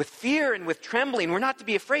with fear and with trembling. We're not to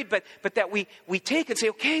be afraid, but that we take and say,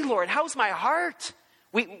 okay, Lord, how's my heart?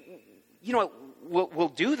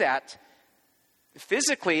 We'll do that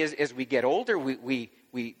physically as we get older. We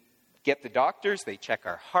get the doctors, they check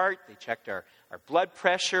our heart, they check our blood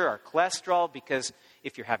pressure, our cholesterol, because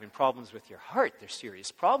if you're having problems with your heart, there's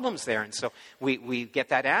serious problems there. And so we get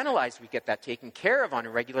that analyzed, we get that taken care of on a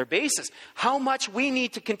regular basis. How much we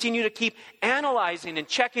need to continue to keep analyzing and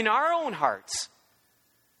checking our own hearts.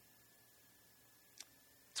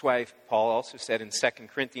 That's why Paul also said in 2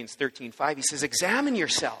 Corinthians 13:5, he says, examine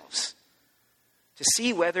yourselves to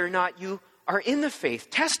see whether or not you are in the faith.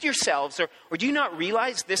 Test yourselves, or do you not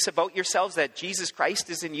realize this about yourselves, that Jesus Christ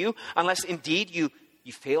is in you, unless indeed you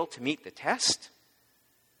fail to meet the test?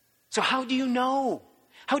 So how do you know?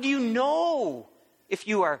 How do you know if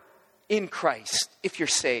you are in Christ, if you're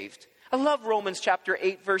saved? I love Romans chapter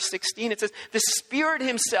 8, verse 16. It says, the Spirit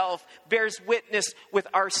himself bears witness with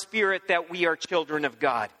our spirit that we are children of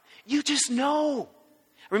God. You just know.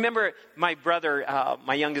 Remember, my brother,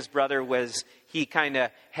 my youngest brother, he kind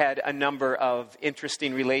of had a number of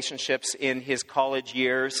interesting relationships in his college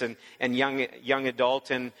years and young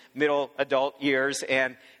adult and middle adult years.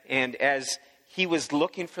 And as he was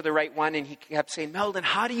looking for the right one, and he kept saying, Meldon,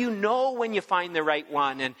 how do you know when you find the right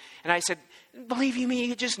one? And I said, believe you me,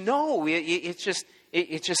 you just know. You just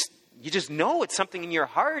know it's something in your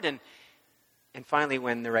heart. And finally,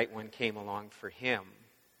 when the right one came along for him,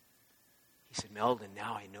 he said, Meldon,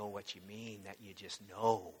 now I know what you mean, that you just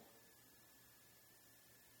know.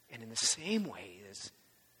 And in the same way, as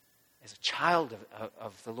a child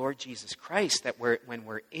of the Lord Jesus Christ, that when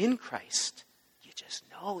we're in Christ, you just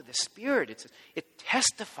know the Spirit. It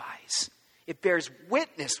testifies. It bears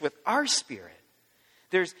witness with our spirit.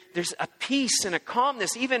 There's a peace and a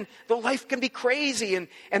calmness, even though life can be crazy,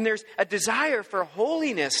 and there's a desire for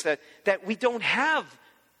holiness that we don't have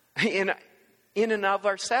in and of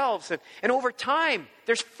ourselves. And over time,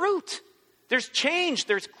 there's fruit, there's change,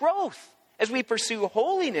 there's growth as we pursue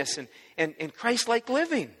holiness and Christ-like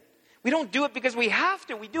living. We don't do it because we have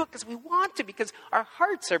to. We do it because we want to, because our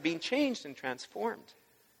hearts are being changed and transformed.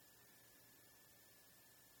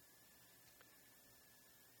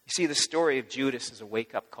 You see, the story of Judas is a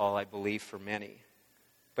wake-up call, I believe, for many,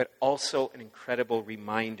 but also an incredible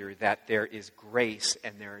reminder that there is grace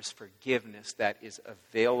and there is forgiveness that is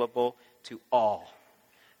available to all,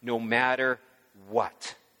 no matter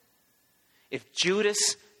what. If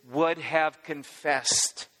Judas would have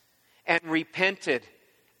confessed and repented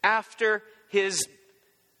after his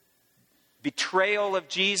betrayal of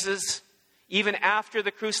Jesus, even after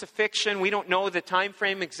the crucifixion, we don't know the time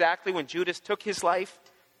frame exactly when Judas took his life.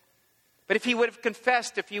 But if he would have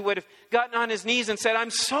confessed, if he would have gotten on his knees and said, I'm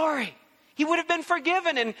sorry, he would have been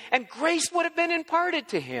forgiven and grace would have been imparted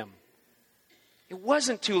to him. It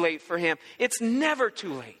wasn't too late for him. It's never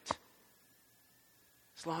too late.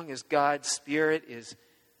 As long as God's Spirit is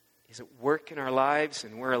at work in our lives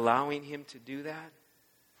and we're allowing him to do that.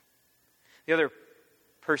 The other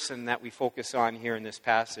person that we focus on here in this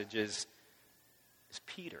passage is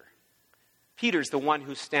Peter. Peter's the one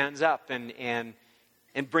who stands up and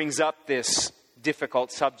brings up this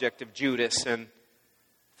difficult subject of Judas. And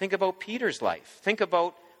think about Peter's life. Think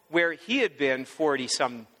about where he had been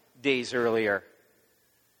 40-some days earlier.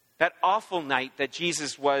 That awful night that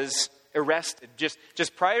Jesus was arrested.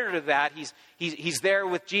 Just prior to that, he's there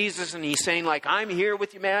with Jesus, and he's saying, like, I'm here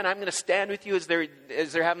with you, man. I'm going to stand with you as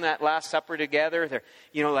they're having that Last Supper together. They're,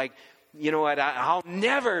 you know what, I'll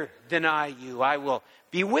never deny you. I will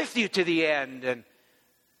be with you to the end. And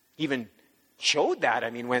even showed that.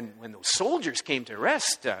 I mean, when those soldiers came to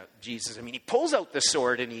arrest Jesus, I mean, he pulls out the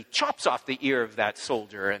sword and he chops off the ear of that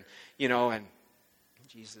soldier. And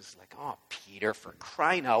Jesus is like, oh, Peter, for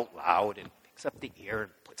crying out loud, and picks up the ear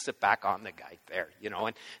and puts it back on the guy there,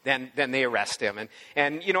 and then they arrest him.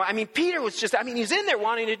 And Peter was just, he's in there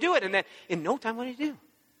wanting to do it. And then in no time, what did he do?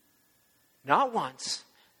 Not once,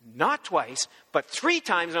 not twice, but 3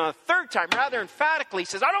 times. And on the third time, rather emphatically,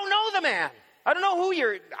 says, I don't know the man. I don't know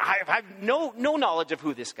who I have no knowledge of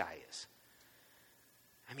who this guy is.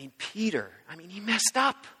 Peter, he messed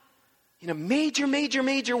up in a major, major,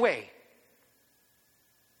 major way.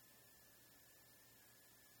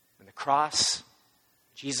 When the cross,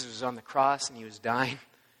 Jesus was on the cross and he was dying,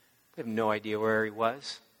 we have no idea where he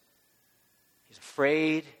was. He's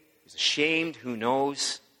afraid, he's ashamed, who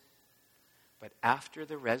knows? But after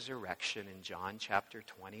the resurrection in John chapter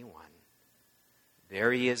 21,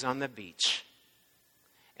 there he is on the beach.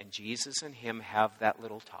 And Jesus and him have that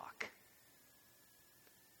little talk.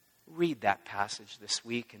 Read that passage this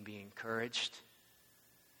week and be encouraged.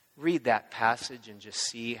 Read that passage and just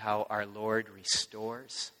see how our Lord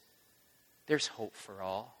restores. There's hope for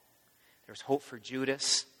all. There's hope for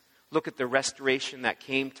Judas. Look at the restoration that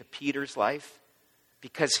came to Peter's life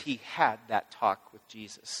because he had that talk with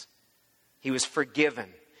Jesus. He was forgiven.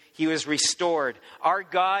 He was restored. Our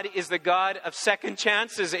God is the God of second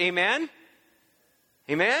chances. Amen?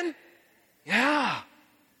 Amen? Yeah.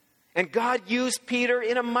 And God used Peter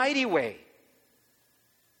in a mighty way.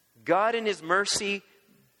 God in his mercy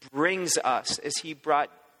brings us, as he brought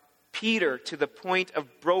Peter to the point of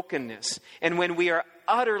brokenness. And when we are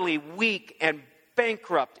utterly weak and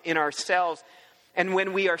bankrupt in ourselves, and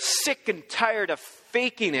when we are sick and tired of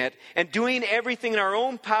faking it and doing everything in our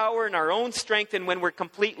own power and our own strength, and when we're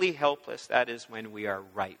completely helpless, that is when we are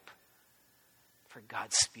ripe for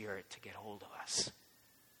God's Spirit to get hold of us.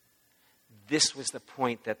 This was the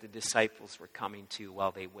point that the disciples were coming to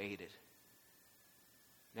while they waited.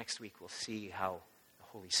 Next week we'll see how the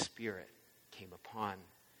Holy Spirit came upon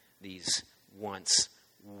these once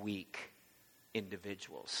weak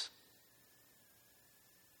individuals.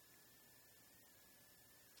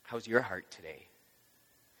 How's your heart today?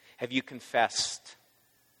 Have you confessed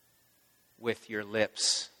with your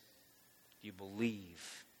lips? Do you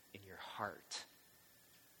believe in your heart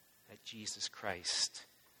that Jesus Christ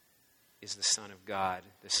is the Son of God,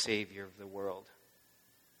 the Savior of the world?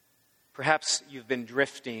 Perhaps you've been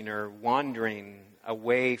drifting or wandering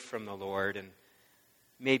away from the Lord, and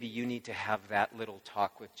maybe you need to have that little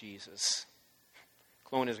talk with Jesus.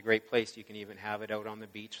 Kelowna is a great place. You can even have it out on the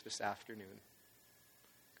beach this afternoon.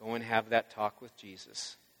 Go and have that talk with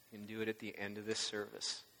Jesus. You can do it at the end of this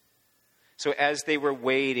service. So as they were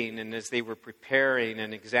waiting and as they were preparing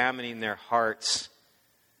and examining their hearts,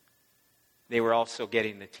 they were also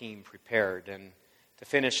getting the team prepared. And to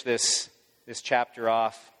finish this chapter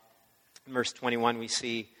off, in verse 21 we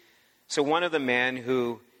see, so one of the men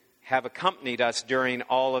who have accompanied us during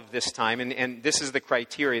all of this time, and this is the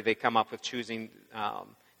criteria they come up with choosing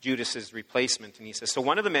Judas's replacement. And he says, so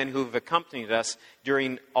one of the men who have accompanied us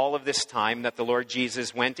during all of this time that the Lord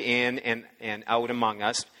Jesus went in and out among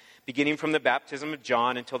us, beginning from the baptism of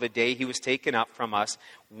John until the day he was taken up from us,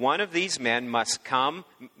 one of these men must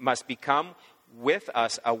become with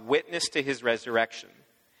us a witness to his resurrection.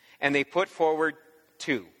 And they put forward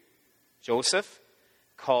 2. Joseph,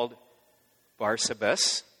 called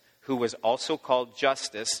Barsabas, who was also called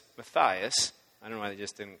Justus, Matthias. I don't know why they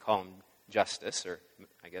just didn't call him Justus, or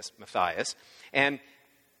I guess Matthias. And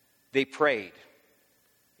they prayed.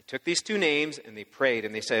 They took these 2 names and they prayed.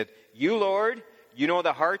 And they said, you, Lord, you know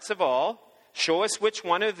the hearts of all. Show us which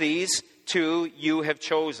one of these 2 you have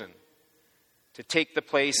chosen to take the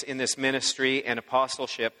place in this ministry and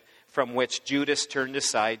apostleship from which Judas turned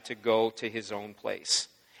aside to go to his own place.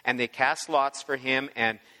 And they cast lots for him,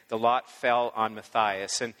 and the lot fell on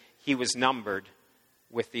Matthias, and he was numbered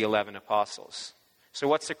with the 11 apostles. So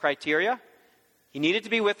what's the criteria? He needed to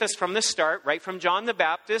be with us from the start, right from John the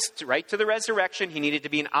Baptist, right to the resurrection. He needed to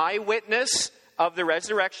be an eyewitness of the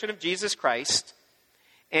resurrection of Jesus Christ.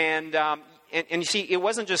 And you see, it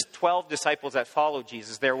wasn't just 12 disciples that followed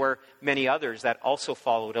Jesus. There were many others that also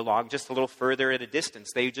followed along just a little further at a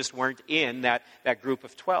distance. They just weren't in that group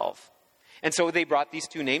of 12. And so they brought these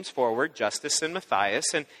two names forward, Justus and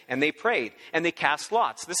Matthias, and they prayed. And they cast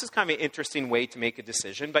lots. This is kind of an interesting way to make a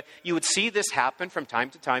decision, but you would see this happen from time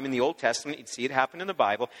to time in the Old Testament. You'd see it happen in the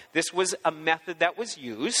Bible. This was a method that was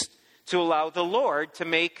used to allow the Lord to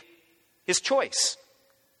make his choice.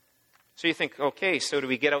 So you think, okay, so do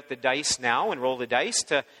we get out the dice now and roll the dice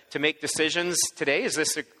to make decisions today? Is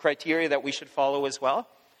this a criteria that we should follow as well?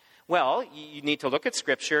 Well, you need to look at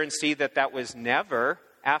Scripture and see that was never,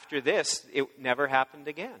 after this, it never happened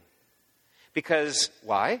again. Because,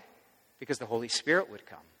 why? Because the Holy Spirit would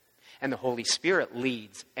come. And the Holy Spirit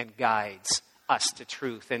leads and guides us to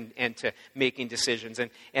truth and to making decisions.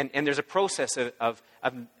 And there's a process of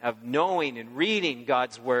knowing and reading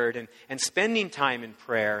God's Word and spending time in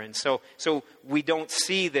prayer. And so we don't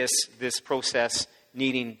see this process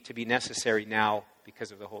needing to be necessary now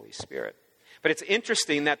because of the Holy Spirit. But it's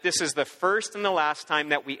interesting that this is the first and the last time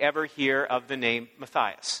that we ever hear of the name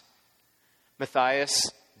Matthias.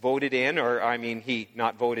 Matthias voted in, he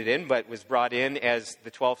not voted in, but was brought in as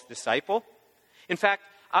the 12th disciple. In fact,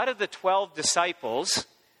 out of the 12 disciples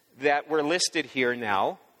that were listed here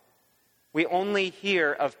now, we only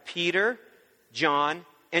hear of Peter, John,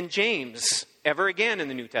 and James ever again in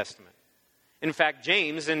the New Testament. In fact,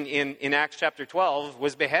 James in Acts chapter 12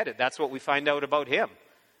 was beheaded. That's what we find out about him.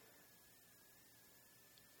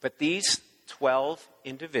 But these 12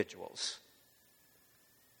 individuals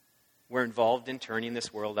were involved in turning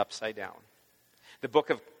this world upside down. The book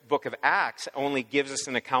of Acts only gives us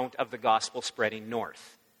an account of the gospel spreading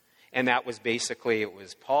north. And that was basically, it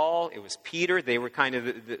was Paul, it was Peter. They were kind of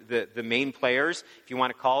the main players, if you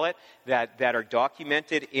want to call it, that are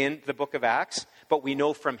documented in the book of Acts. But we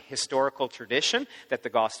know from historical tradition that the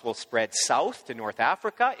gospel spread south to North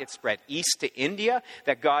Africa. It spread east to India.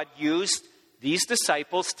 That God used these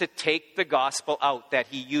disciples to take the gospel out. That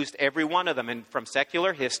he used every one of them. And from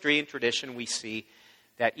secular history and tradition, we see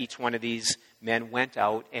that each one of these men went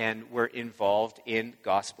out and were involved in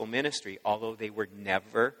gospel ministry, although they were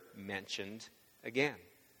never mentioned again.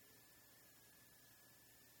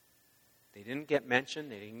 They didn't get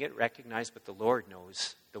mentioned, they didn't get recognized, but the Lord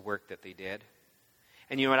knows the work that they did.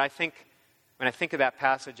 And you know what I think? When I think of that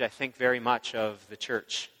passage, I think very much of the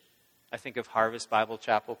church. I think of Harvest Bible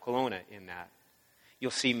Chapel Kelowna in that.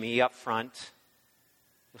 You'll see me up front.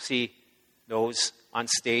 You'll see those on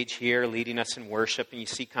stage here leading us in worship, and you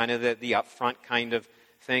see kind of the upfront kind of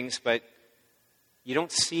things, but you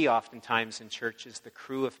don't see oftentimes in churches the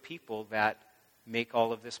crew of people that make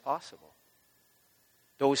all of this possible.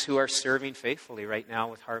 Those who are serving faithfully right now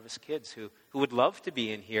with Harvest Kids, who would love to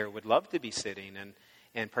be in here, would love to be sitting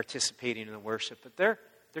and participating in the worship, but they're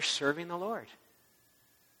serving the Lord.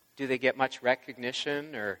 Do they get much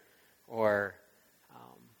recognition or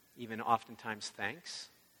even oftentimes thanks?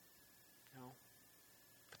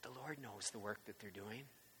 The Lord knows the work that they're doing.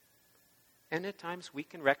 And at times we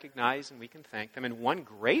can recognize and we can thank them. And one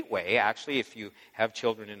great way, actually, if you have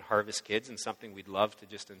children in Harvest Kids, and something we'd love to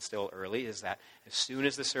just instill early, is that as soon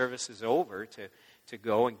as the service is over, to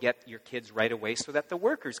go and get your kids right away so that the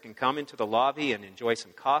workers can come into the lobby and enjoy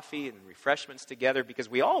some coffee and refreshments together, because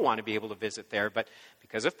we all want to be able to visit there. But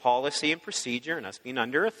because of policy and procedure and us being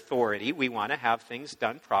under authority, we want to have things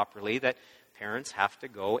done properly, that parents have to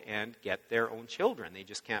go and get their own children. They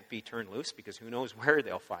just can't be turned loose, because who knows where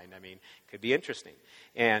they'll find. It could be interesting.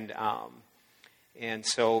 And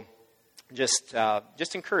so just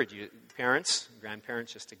encourage you, parents,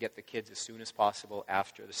 grandparents, just to get the kids as soon as possible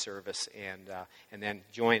after the service and then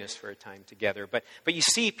join us for a time together. But you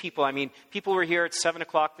see people, people were here at 7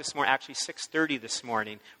 o'clock this morning, actually 6:30 this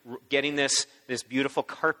morning, getting this beautiful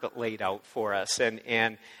carpet laid out for us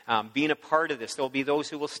and being a part of this. There'll be those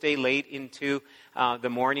who will stay late into the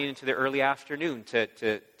morning, into the early afternoon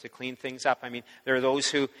to clean things up. There are those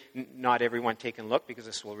who, not everyone take a look because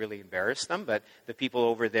this will really embarrass them, but the people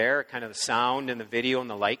over there, kind of the sound and the video and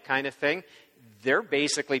the light kind of thing, they're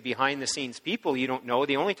basically behind the scenes people you don't know.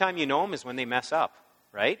 The only time you know them is when they mess up,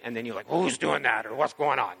 right? And then you're like, who's doing that, or what's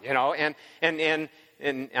going on,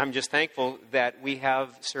 And I'm just thankful that we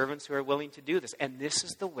have servants who are willing to do this. And this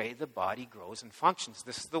is the way the body grows and functions.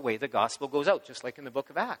 This is the way the gospel goes out, just like in the book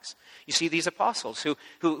of Acts. You see these apostles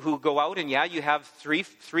who go out, and you have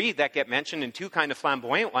three that get mentioned and two kind of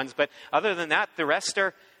flamboyant ones. But other than that, the rest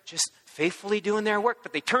are just faithfully doing their work.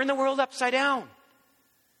 But they turn the world upside down.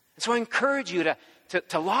 And so I encourage you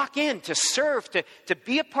to lock in, to serve, to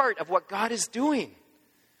be a part of what God is doing.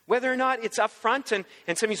 Whether or not it's up front, and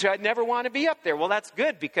some of you say, I'd never want to be up there. Well, that's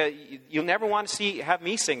good, because you'll never want to have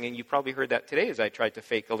me singing. You probably heard that today as I tried to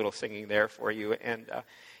fake a little singing there for you. And,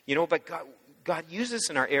 but God uses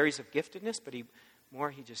in our areas of giftedness, but He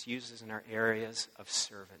just uses in our areas of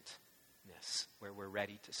servantness, where we're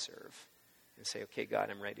ready to serve and say, okay, God,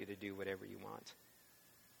 I'm ready to do whatever you want.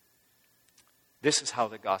 This is how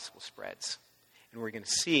the gospel spreads. And we're going to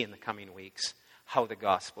see in the coming weeks how the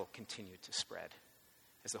gospel continued to spread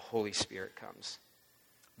as the Holy Spirit comes.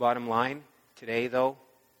 Bottom line, today though,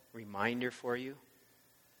 reminder for you,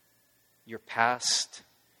 your past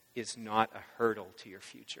is not a hurdle to your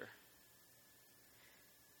future.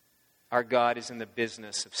 Our God is in the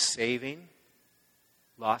business of saving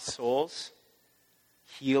lost souls,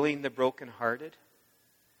 healing the brokenhearted,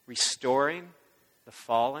 restoring the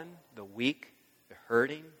fallen, the weak, the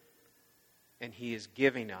hurting, and He is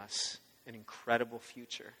giving us an incredible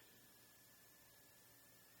future.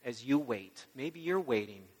 As you wait, maybe you're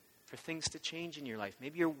waiting for things to change in your life.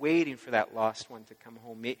 Maybe you're waiting for that lost one to come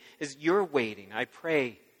home. As you're waiting, I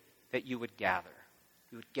pray that you would gather.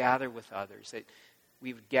 You would gather with others, that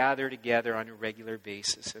we would gather together on a regular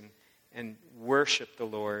basis and worship the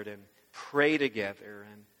Lord and pray together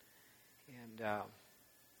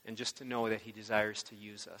and just to know that He desires to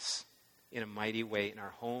use us in a mighty way in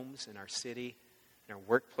our homes, in our city, in our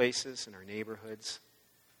workplaces, in our neighborhoods.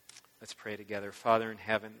 Let's pray together. Father in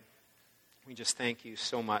heaven, we just thank you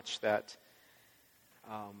so much that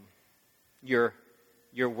your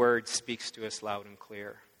word speaks to us loud and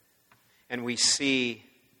clear. And we see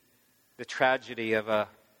the tragedy of a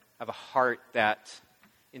heart that,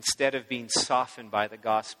 instead of being softened by the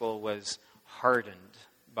gospel, was hardened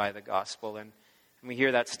by the gospel. And we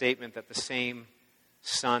hear that statement that the same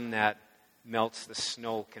sun that melts the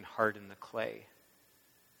snow can harden the clay.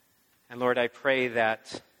 And Lord, I pray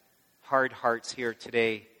that hard hearts here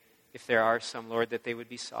today, if there are some, Lord, that they would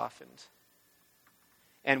be softened.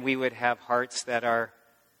 And we would have hearts that are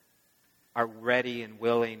ready and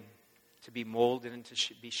willing to be molded and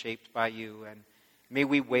to be shaped by you. And may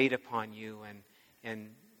we wait upon you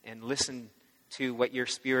and listen to what your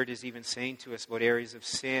Spirit is even saying to us about areas of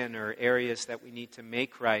sin or areas that we need to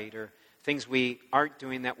make right or things we aren't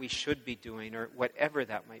doing that we should be doing or whatever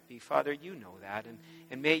that might be. Father, you know that.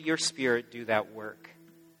 And may your Spirit do that work.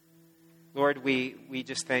 Lord, we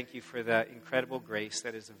just thank you for the incredible grace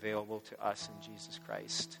that is available to us in Jesus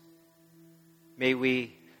Christ. May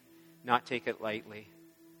we not take it lightly,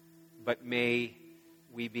 but may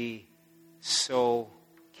we be so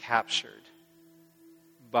captured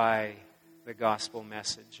by the gospel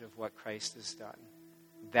message of what Christ has done.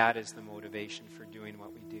 That is the motivation for doing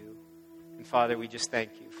what we do. And Father, we just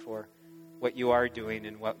thank you for what you are doing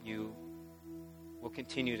and what you will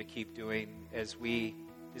continue to keep doing as we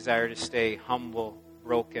desire to stay humble,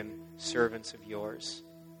 broken servants of yours.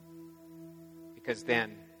 Because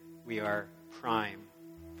then we are prime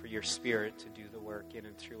for your Spirit to do the work in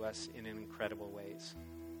and through us in incredible ways.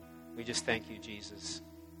 We just thank you, Jesus.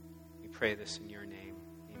 We pray this in your name.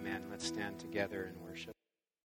 Amen. Let's stand together and worship.